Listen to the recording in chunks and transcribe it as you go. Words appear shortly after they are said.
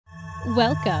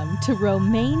Welcome to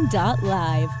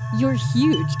Romain.live, your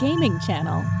huge gaming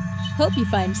channel. Hope you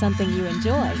find something you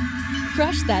enjoy.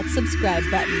 Crush that subscribe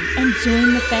button and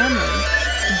join the family.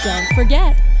 Don't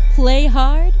forget, play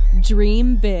hard,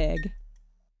 dream big.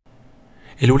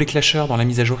 Hello les clasheurs, dans la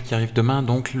mise à jour qui arrive demain,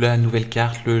 donc la nouvelle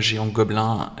carte, le géant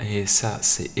gobelin, et ça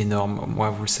c'est énorme. Moi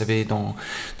vous le savez, dans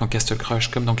Castle Crush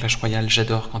comme dans Clash Royale,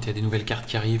 j'adore quand il y a des nouvelles cartes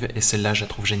qui arrivent, et celle-là je la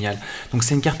trouve géniale. Donc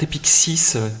c'est une carte épique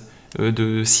 6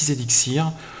 de 6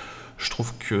 élixirs. Je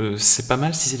trouve que c'est pas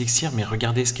mal 6 élixirs, mais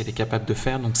regardez ce qu'elle est capable de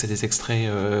faire. Donc c'est des extraits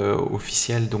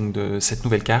officiels donc, de cette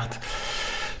nouvelle carte.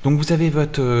 Donc vous avez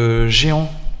votre géant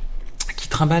qui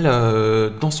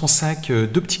trimballe dans son sac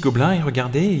deux petits gobelins, et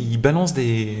regardez, il balance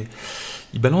des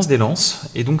lances,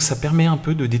 et donc ça permet un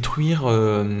peu de détruire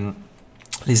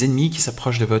les ennemis qui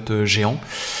s'approchent de votre géant.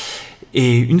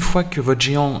 Et une fois que votre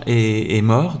géant est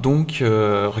mort, donc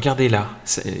regardez là,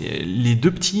 les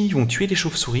deux petits vont tuer les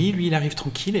chauves-souris, lui il arrive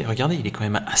tranquille, et regardez, il est quand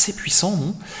même assez puissant,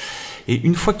 non? Et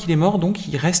une fois qu'il est mort, donc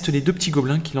il reste les deux petits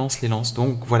gobelins qui lancent les lances.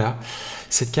 Donc voilà,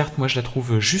 cette carte, moi je la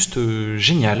trouve juste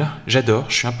géniale, j'adore,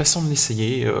 je suis impatient de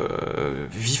l'essayer,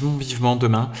 vivement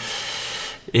demain.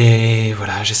 Et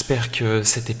voilà, j'espère que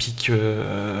cette épique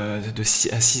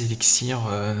à 6 élixirs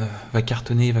va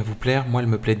cartonner, va vous plaire. Moi elle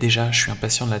me plaît déjà, je suis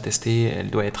impatient de la tester,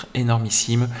 elle doit être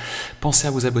énormissime. Pensez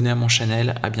à vous abonner à mon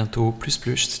channel, à bientôt, plus,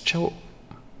 ciao.